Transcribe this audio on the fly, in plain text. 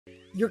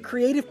your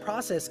creative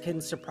process can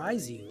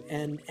surprise you,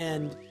 and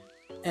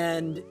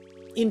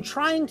in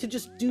trying to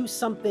just do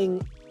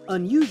something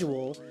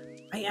unusual,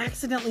 I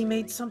accidentally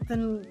made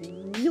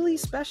something really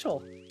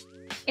special.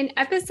 In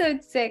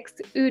episode 6,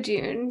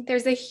 Udun,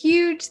 there's a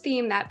huge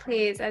theme that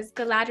plays as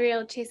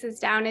Galadriel chases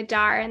down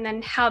Adar and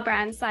then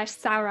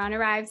Halbrand/Sauron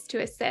arrives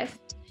to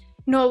assist.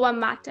 Nolwa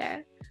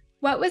Mate.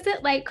 What was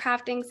it like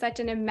crafting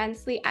such an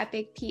immensely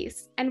epic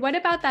piece? And what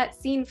about that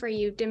scene for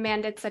you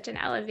demanded such an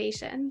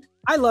elevation?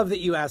 I love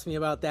that you asked me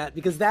about that,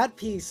 because that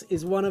piece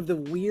is one of the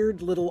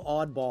weird little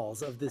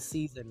oddballs of this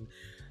season.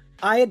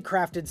 I had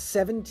crafted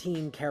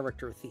 17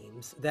 character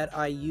themes that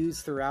I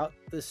use throughout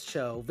this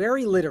show,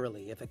 very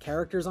literally. If a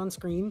character's on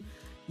screen,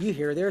 you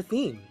hear their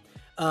theme.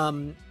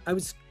 I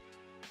was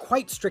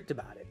quite strict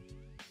about it.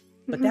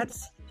 But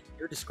that's what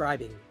you're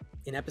describing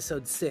in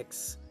episode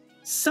 6.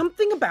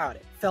 Something about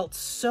it felt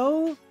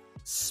so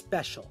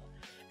special.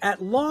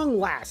 At long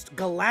last,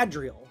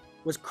 Galadriel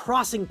was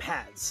crossing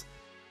paths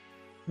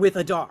with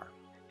Adar,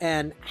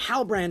 and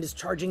Halbrand is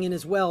charging in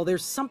as well.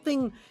 There's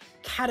something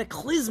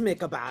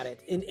cataclysmic about it,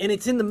 and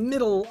it's in the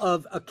middle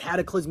of a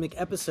cataclysmic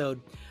episode.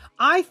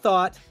 I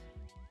thought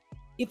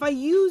if I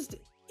used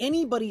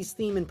anybody's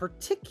theme in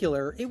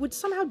particular, it would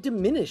somehow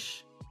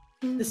diminish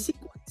the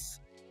sequence.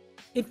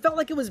 It felt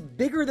like it was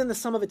bigger than the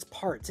sum of its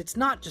parts. It's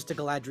not just a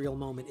Galadriel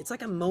moment. It's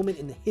like a moment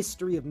in the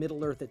history of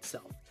Middle-earth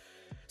itself.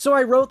 So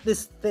I wrote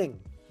this thing.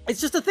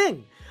 It's just a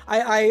thing.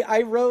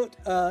 I wrote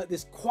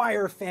this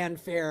choir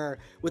fanfare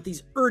with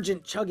these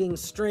urgent chugging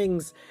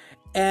strings,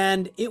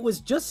 and it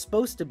was just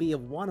supposed to be a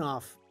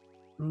one-off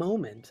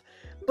moment,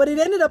 but it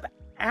ended up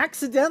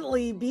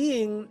accidentally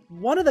being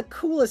one of the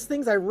coolest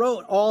things I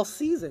wrote all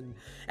season.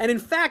 And in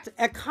fact,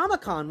 at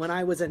Comic-Con, when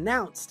I was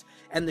announced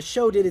and the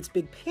show did its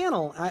big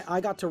panel,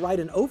 I got to write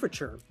an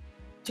overture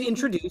to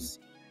introduce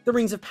the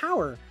Rings of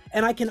Power.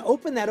 And I can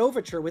open that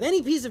overture with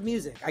any piece of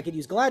music. I could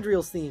use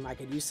Galadriel's theme. I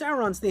could use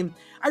Sauron's theme.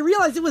 I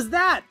realized it was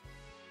that.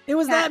 It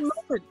was that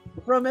moment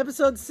from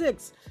episode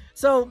 6.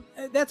 So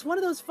that's one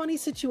of those funny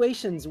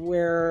situations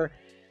where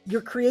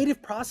your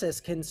creative process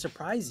can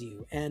surprise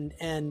you. And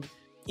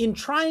in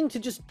trying to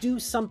just do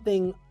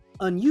something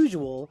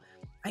unusual,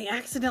 I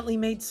accidentally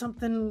made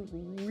something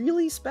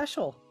really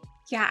special.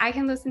 Yeah, I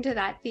can listen to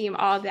that theme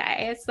all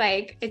day. It's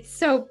like, it's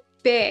so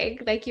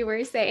big, like you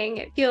were saying.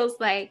 It feels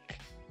like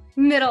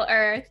Middle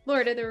Earth,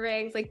 Lord of the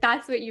Rings, like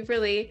that's what you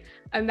really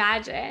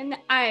imagine.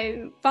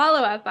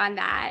 Follow up on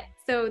that.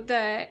 So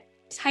the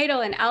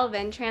title in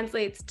Elven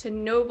translates to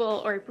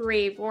noble or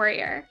brave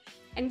warrior.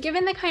 And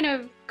given the kind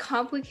of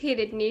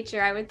complicated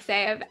nature, I would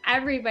say, of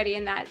everybody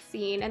in that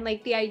scene, and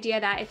like the idea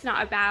that it's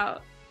not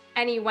about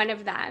any one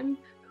of them,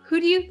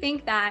 who do you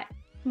think that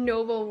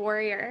noble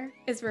warrior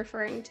is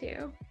referring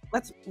to?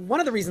 That's one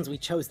of the reasons we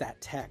chose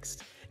that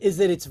text, is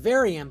that it's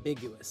very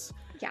ambiguous.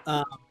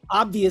 Yeah.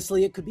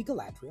 Obviously, it could be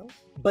Galadriel,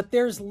 but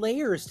there's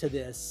layers to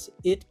this.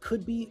 It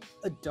could be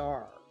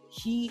Adar.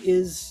 He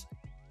is,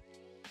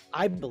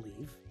 I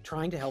believe,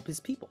 trying to help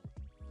his people.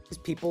 His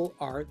people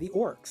are the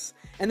orcs.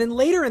 And then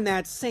later in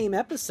that same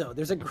episode,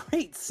 there's a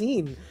great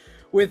scene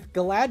with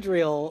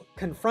Galadriel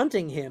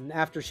confronting him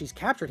after she's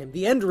captured him.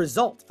 The end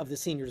result of the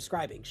scene you're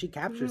describing. She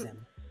captures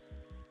him.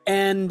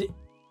 And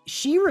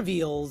she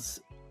reveals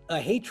a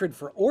hatred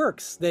for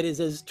orcs that is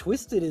as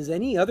twisted as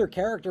any other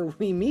character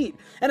we meet.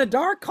 And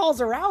Adar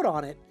calls her out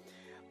on it.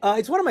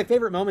 It's one of my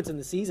favorite moments in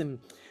the season.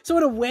 So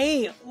in a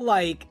way,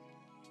 like,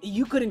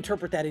 you could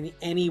interpret that in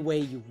any way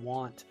you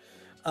want.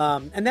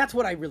 And that's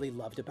what I really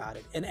loved about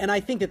it. And I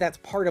think that that's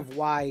part of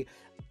why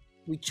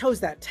we chose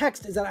that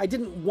text, is that I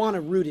didn't want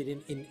to root it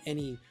in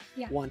any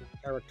one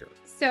character.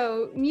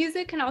 So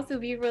music can also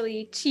be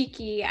really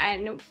cheeky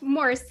and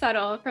more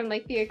subtle, from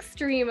like the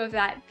extreme of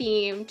that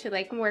theme to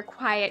like more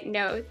quiet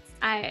notes.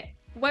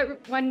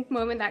 One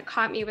moment that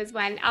caught me was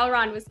when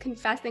Elrond was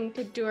confessing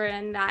to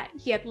Durin that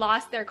he had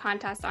lost their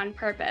contest on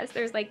purpose.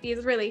 There's like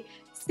these really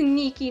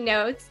sneaky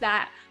notes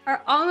that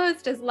are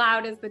almost as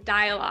loud as the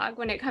dialogue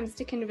when it comes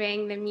to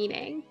conveying the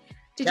meaning.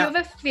 Did you have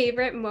a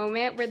favorite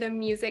moment where the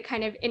music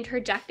kind of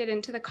interjected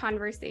into the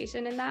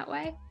conversation in that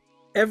way?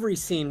 Every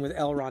scene with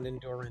Elrond and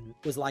Durin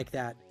was like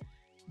that.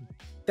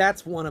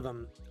 That's one of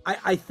them.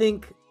 I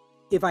think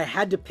if I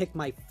had to pick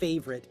my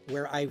favorite,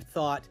 where I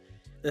thought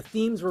the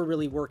themes were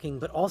really working,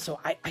 but also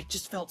I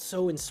just felt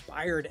so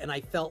inspired, and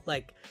I felt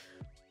like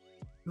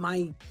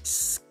my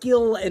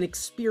skill and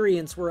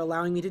experience were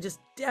allowing me to just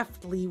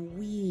deftly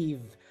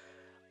weave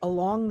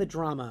along the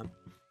drama,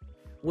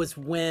 was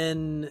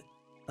when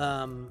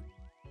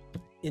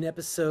in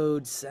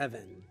episode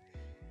 7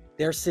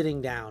 they're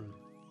sitting down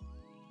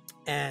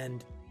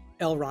and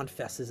Elrond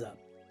fesses up,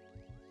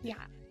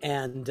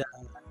 and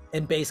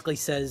basically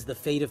says, the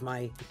fate of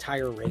my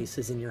entire race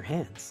is in your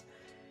hands.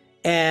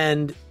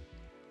 And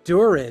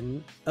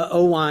Durin,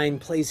 Owain,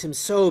 plays him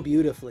so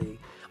beautifully.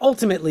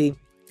 Ultimately,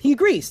 he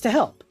agrees to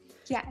help.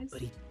 Yes.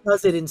 But he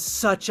does it in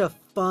such a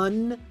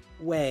fun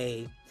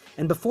way.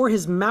 And before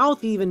his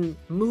mouth even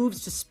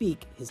moves to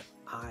speak, his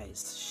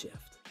eyes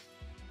shift.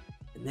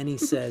 And then he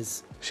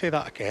says, Say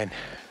that again.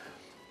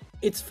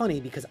 it's funny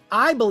because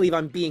I believe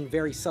I'm being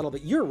very subtle,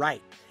 but you're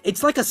right.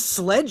 It's like a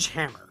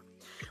sledgehammer.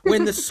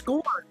 When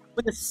the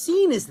when the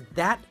scene is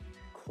that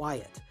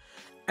quiet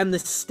and the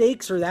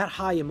stakes are that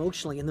high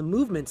emotionally and the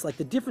movements, like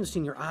the difference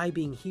between your eye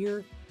being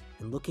here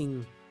and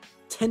looking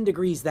 10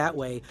 degrees that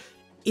way,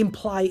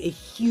 imply a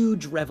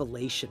huge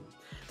revelation.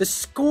 The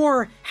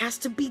score has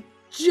to be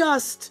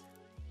just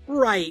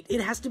right. It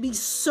has to be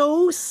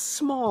so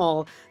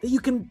small that you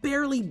can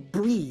barely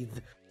breathe.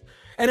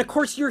 And of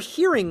course, you're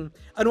hearing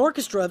an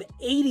orchestra of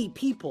 80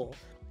 people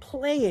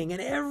playing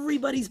and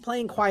everybody's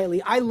playing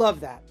quietly. I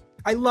love that.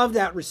 I love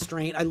that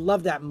restraint. I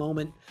love that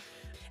moment.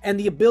 And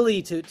the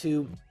ability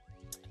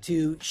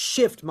to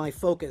shift my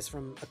focus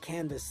from a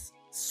canvas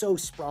so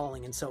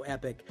sprawling and so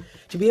epic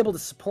to be able to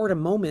support a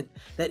moment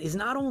that is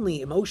not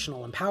only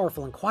emotional and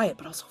powerful and quiet,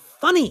 but also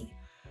funny.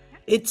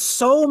 It's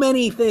so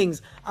many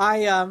things.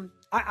 I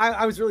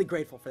was really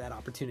grateful for that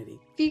opportunity.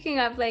 Speaking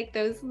of like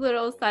those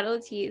little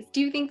subtleties,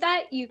 do you think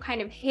that you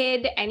kind of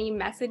hid any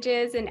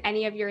messages in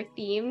any of your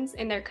themes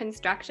in their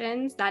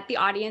constructions that the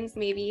audience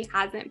maybe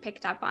hasn't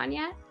picked up on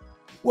yet?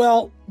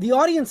 Well, the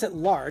audience at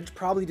large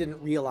probably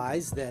didn't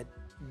realize that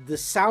the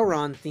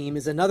Sauron theme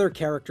is another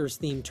character's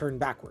theme turned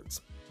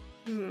backwards.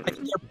 I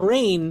think their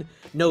brain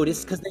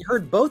noticed because they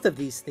heard both of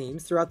these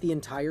themes throughout the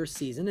entire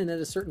season, and at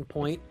a certain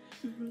point,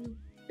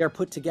 they're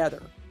put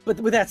together. But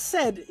with that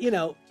said, you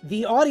know,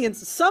 the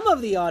audience, some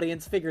of the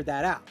audience figured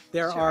that out.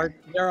 There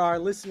are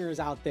listeners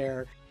out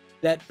there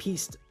that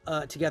pieced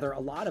together a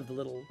lot of the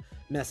little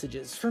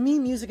messages. For me,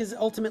 music is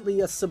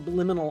ultimately a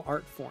subliminal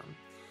art form.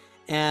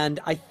 And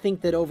I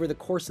think that over the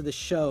course of the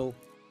show,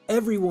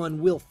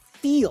 everyone will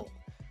feel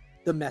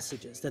the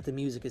messages that the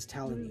music is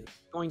telling you.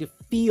 You're going to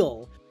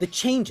feel the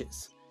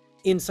changes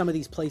in some of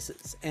these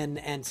places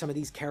and some of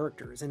these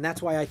characters. And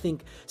that's why I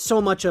think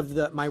so much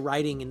of my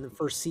writing in the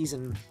first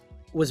season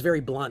was very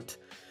blunt.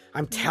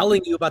 I'm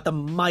telling you about the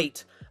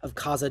might of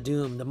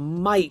Khazad-dûm, the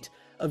might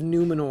of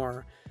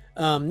Numenor.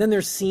 Then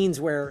there's scenes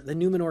where the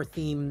Numenor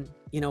theme,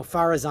 you know,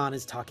 Pharazôn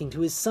is talking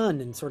to his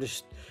son and sort of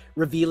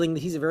revealing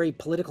that he's a very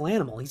political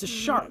animal. He's a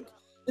shark.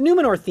 The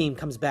Numenor theme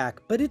comes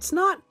back, but it's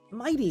not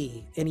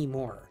mighty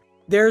anymore.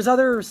 There's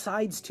other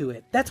sides to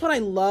it. That's what I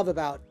love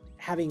about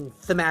having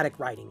thematic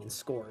writing and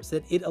scores,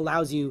 that it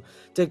allows you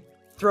to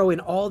throw in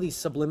all these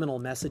subliminal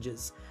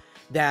messages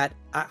that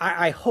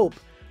I hope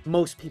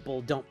most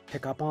people don't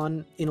pick up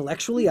on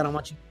intellectually. I don't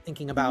want you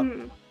thinking about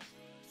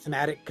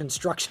thematic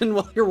construction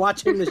while you're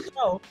watching the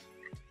show,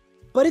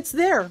 but it's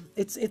there.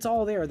 It's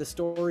all there. The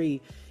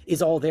story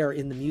is all there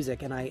in the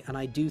music, and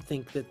I do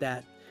think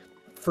that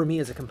for me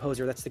as a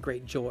composer, that's the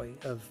great joy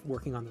of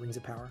working on the Rings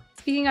of Power.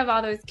 Speaking of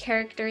all those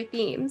character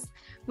themes,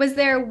 was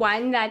there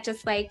one that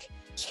just like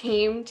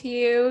came to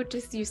you,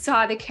 just you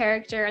saw the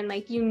character and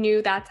like you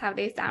knew that's how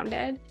they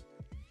sounded?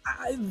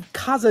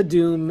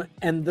 Khazad-dûm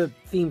and the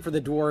theme for the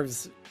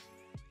dwarves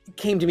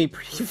came to me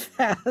pretty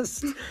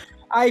fast.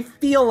 I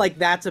feel like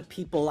that's a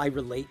people I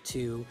relate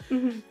to.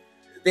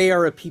 They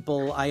are a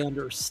people I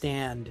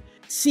understand.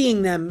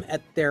 Seeing them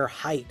at their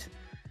height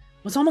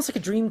was almost like a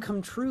dream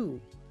come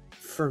true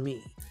for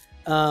me.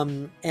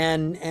 You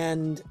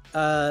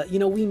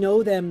know, we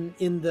know them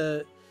in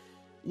the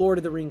Lord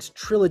of the Rings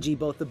trilogy,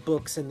 both the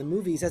books and the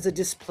movies, as a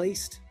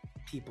displaced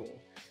people,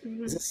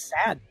 as a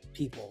sad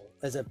people,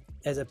 as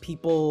a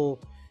people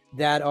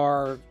that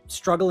are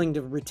struggling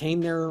to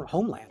retain their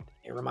homeland.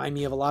 They remind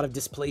me of a lot of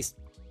displaced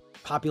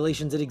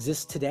populations that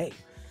exist today.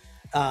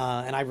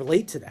 And I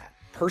relate to that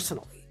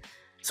personally.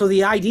 So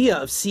the idea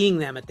of seeing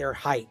them at their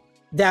height,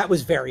 that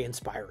was very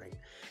inspiring,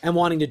 and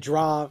wanting to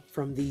draw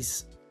from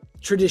these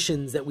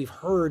traditions that we've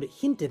heard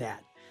hinted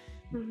at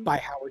by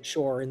Howard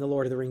Shore in the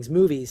Lord of the Rings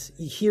movies.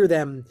 You hear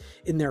them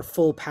in their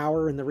full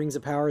power in the Rings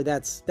of Power.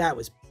 That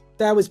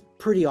was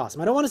pretty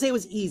awesome. I don't want to say it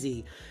was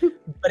easy,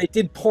 but it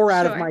did pour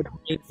out of my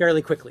brain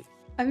fairly quickly.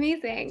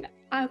 Amazing.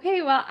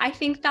 Okay, well, I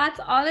think that's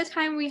all the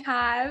time we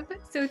have.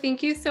 So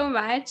thank you so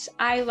much.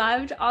 I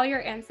loved all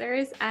your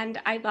answers,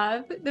 and I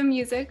love the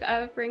music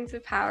of Rings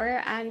of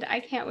Power, and I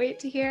can't wait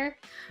to hear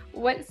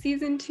what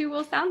season 2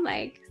 will sound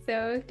like.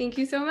 So thank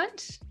you so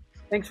much.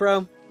 Thanks,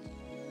 Ro.